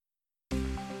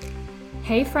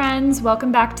Hey friends, welcome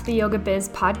back to the Yoga Biz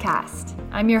podcast.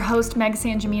 I'm your host, Meg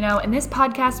Sanjamino, and this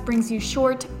podcast brings you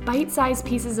short, bite-sized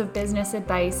pieces of business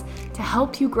advice to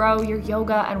help you grow your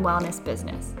yoga and wellness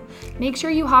business. Make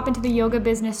sure you hop into the Yoga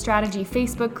Business Strategy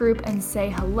Facebook group and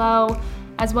say hello,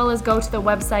 as well as go to the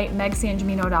website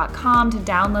megsanjamino.com to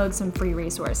download some free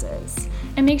resources.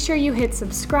 And make sure you hit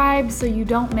subscribe so you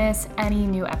don't miss any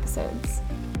new episodes.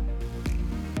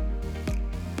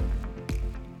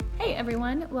 Hey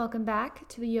everyone, welcome back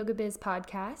to the Yoga Biz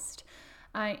podcast.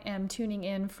 I am tuning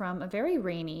in from a very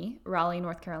rainy Raleigh,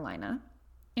 North Carolina,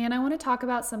 and I want to talk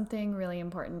about something really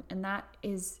important, and that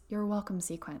is your welcome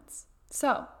sequence.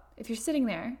 So, if you're sitting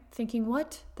there thinking,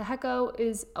 what the hecko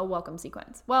is a welcome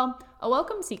sequence? Well, a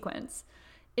welcome sequence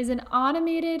is an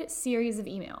automated series of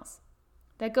emails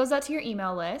that goes out to your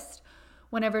email list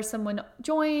whenever someone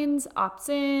joins, opts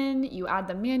in, you add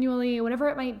them manually, whatever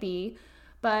it might be.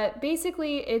 But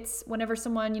basically, it's whenever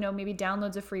someone, maybe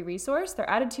downloads a free resource, they're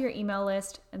added to your email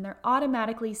list and they're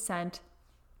automatically sent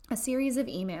a series of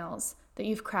emails that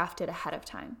you've crafted ahead of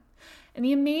time. And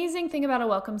the amazing thing about a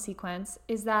welcome sequence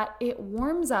is that it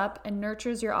warms up and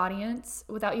nurtures your audience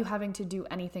without you having to do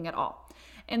anything at all.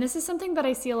 And this is something that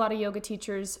I see a lot of yoga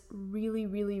teachers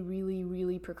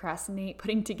really procrastinate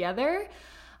putting together.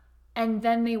 And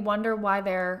then they wonder why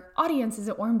their audience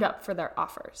isn't warmed up for their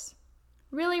offers.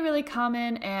 Really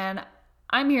common, and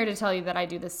I'm here to tell you that I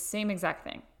do the same exact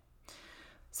thing.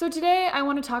 So today I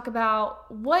want to talk about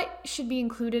what should be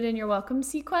included in your welcome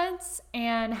sequence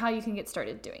and how you can get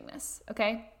started doing this,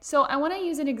 okay? So I want to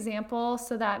use an example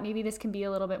so that maybe this can be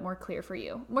a little bit more clear for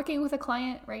you. I'm working with a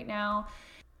client right now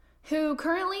who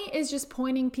currently is just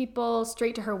pointing people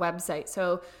straight to her website.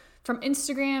 So from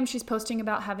Instagram, she's posting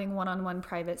about having one-on-one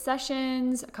private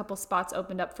sessions, a couple spots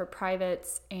opened up for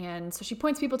privates, and so she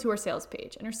points people to her sales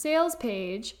page. And her sales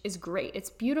page is great.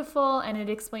 It's beautiful, and it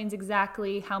explains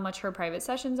exactly how much her private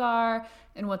sessions are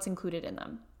and what's included in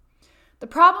them. The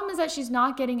problem is that she's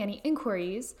not getting any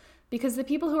inquiries because the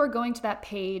people who are going to that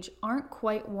page aren't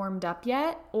quite warmed up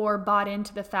yet or bought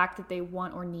into the fact that they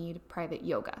want or need private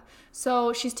yoga.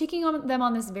 So she's taking them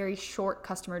on this very short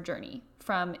customer journey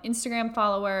from Instagram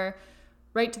follower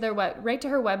right to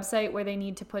her website where they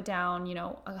need to put down,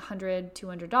 $100,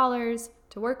 $200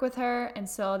 to work with her. And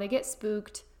so they get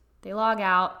spooked, they log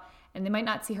out, and they might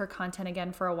not see her content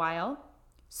again for a while.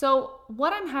 So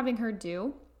what I'm having her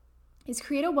do is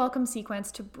create a welcome sequence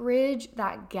to bridge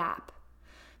that gap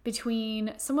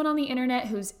between someone on the internet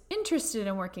who's interested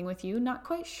in working with you, not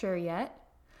quite sure yet,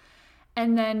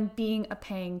 and then being a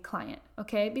paying client,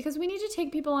 okay? Because we need to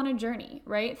take people on a journey,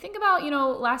 right? Think about,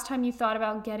 last time you thought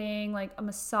about getting like a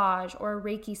massage or a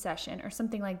Reiki session or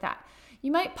something like that.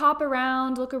 You might pop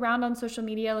around, look around on social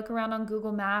media, look around on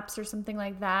Google Maps or something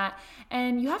like that.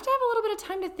 And you have to have a little bit of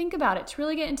time to think about it, to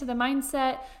really get into the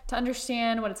mindset, to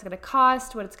understand what it's going to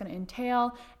cost, what it's going to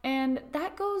entail. And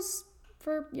that goes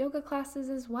for yoga classes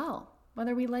as well,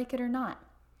 whether we like it or not.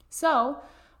 So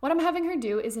what I'm having her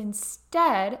do is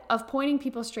instead of pointing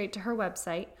people straight to her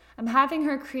website, I'm having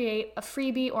her create a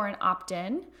freebie or an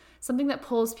opt-in, something that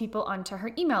pulls people onto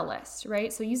her email list,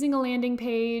 right? So using a landing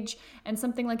page and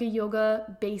something like a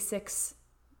yoga basics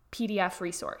PDF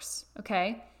resource,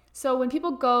 okay? So when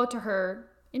people go to her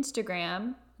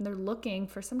Instagram and they're looking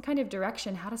for some kind of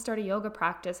direction, how to start a yoga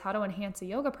practice, how to enhance a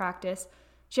yoga practice,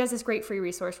 she has this great free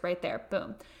resource right there.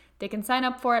 Boom. They can sign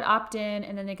up for it, opt in,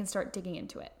 and then they can start digging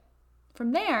into it.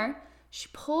 From there, she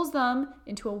pulls them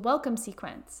into a welcome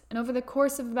sequence. And over the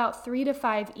course of about 3 to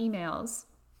 5 emails,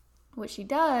 what she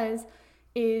does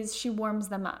is she warms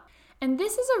them up. And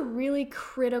this is a really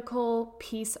critical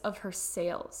piece of her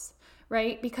sales,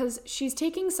 right? Because she's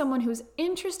taking someone who's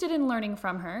interested in learning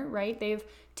from her, right? They've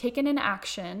taken an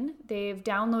action. They've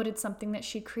downloaded something that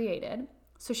she created.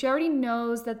 So she already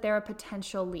knows that they're a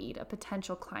potential lead, a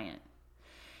potential client.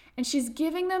 And she's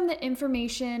giving them the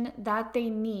information that they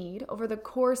need over the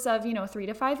course of, 3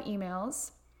 to 5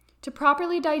 emails to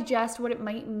properly digest what it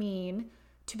might mean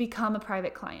to become a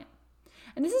private client.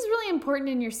 And this is really important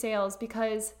in your sales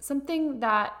because something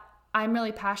that I'm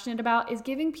really passionate about is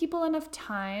giving people enough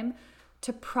time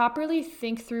to properly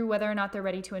think through whether or not they're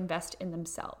ready to invest in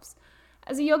themselves.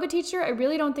 As a yoga teacher, I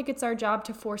really don't think it's our job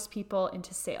to force people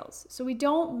into sales. So we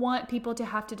don't want people to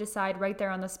have to decide right there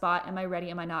on the spot, am I ready,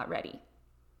 am I not ready?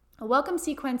 A welcome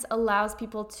sequence allows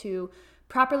people to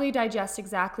properly digest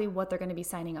exactly what they're going to be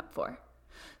signing up for.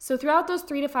 So throughout those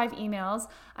 3 to 5 emails,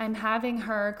 I'm having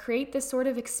her create this sort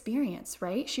of experience,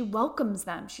 right? She welcomes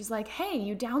them. She's like, hey,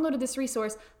 you downloaded this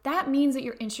resource. That means that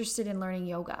you're interested in learning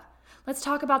yoga. Let's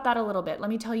talk about that a little bit.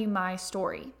 Let me tell you my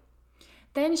story.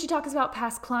 Then she talks about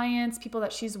past clients, people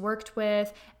that she's worked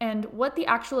with, and what the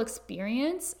actual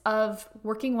experience of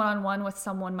working one-on-one with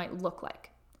someone might look like.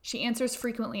 She answers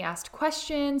frequently asked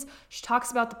questions. She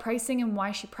talks about the pricing and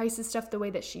why she prices stuff the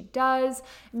way that she does.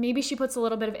 Maybe she puts a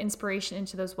little bit of inspiration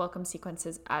into those welcome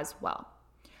sequences as well.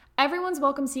 Everyone's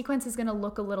welcome sequence is going to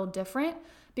look a little different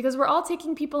because we're all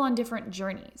taking people on different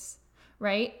journeys,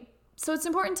 right? So it's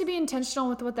important to be intentional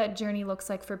with what that journey looks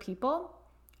like for people.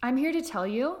 I'm here to tell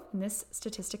you, and this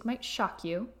statistic might shock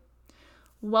you,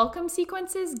 welcome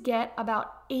sequences get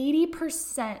about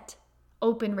 80%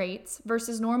 open rates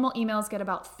versus normal emails get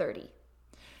about 30%.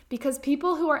 Because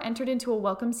people who are entered into a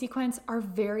welcome sequence are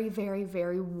very, very,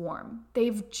 very warm.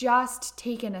 They've just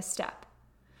taken a step.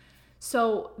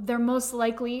 So they're most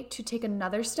likely to take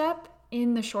another step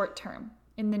in the short term,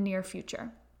 in the near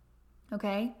future.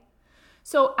 Okay?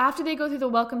 So after they go through the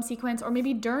welcome sequence, or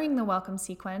maybe during the welcome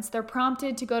sequence, they're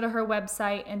prompted to go to her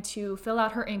website and to fill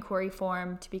out her inquiry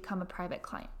form to become a private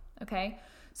client. Okay?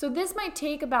 So this might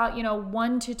take about,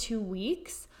 1 to 2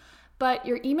 weeks, but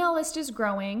your email list is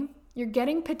growing. You're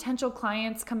getting potential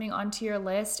clients coming onto your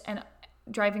list and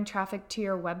driving traffic to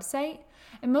your website.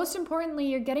 And most importantly,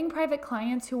 you're getting private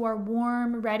clients who are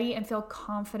warm, ready, and feel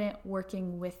confident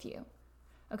working with you.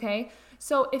 Okay?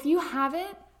 So if you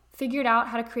haven't figured out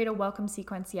how to create a welcome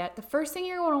sequence yet, the first thing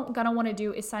you're gonna wanna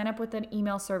do is sign up with an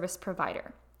email service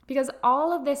provider, because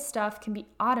all of this stuff can be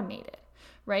automated,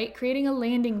 right? Creating a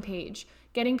landing page,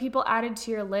 getting people added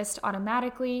to your list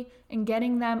automatically, and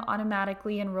getting them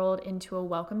automatically enrolled into a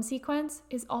welcome sequence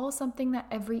is all something that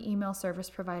every email service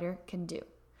provider can do.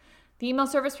 The email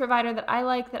service provider that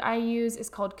I use is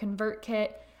called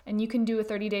ConvertKit, and you can do a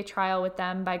 30-day trial with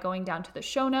them by going down to the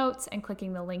show notes and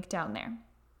clicking the link down there.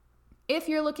 If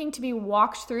you're looking to be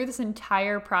walked through this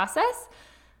entire process,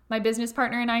 my business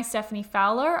partner and I, Stephanie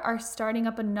Fowler, are starting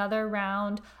up another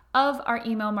round of our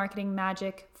Email Marketing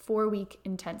Magic 4-week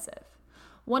intensive.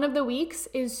 One of the weeks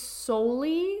is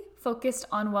solely focused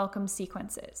on welcome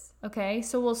sequences, okay?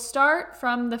 So we'll start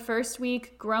from the first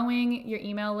week growing your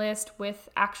email list with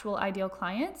actual ideal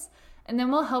clients, and then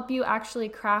we'll help you actually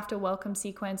craft a welcome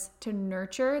sequence to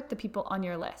nurture the people on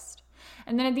your list.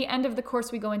 And then at the end of the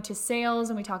course, we go into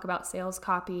sales and we talk about sales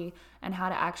copy and how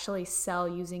to actually sell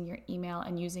using your email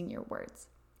and using your words.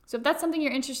 So if that's something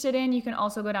you're interested in, you can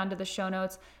also go down to the show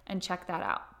notes and check that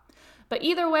out. But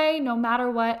either way, no matter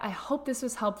what, I hope this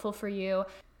was helpful for you.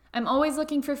 I'm always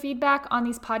looking for feedback on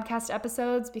these podcast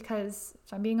episodes because,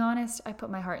 if I'm being honest, I put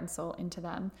my heart and soul into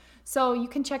them. So you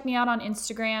can check me out on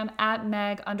Instagram at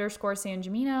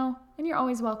Meg_Sangemino, and you're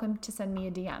always welcome to send me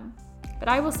a DM. But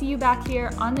I will see you back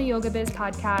here on the Yoga Biz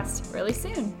podcast really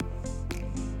soon.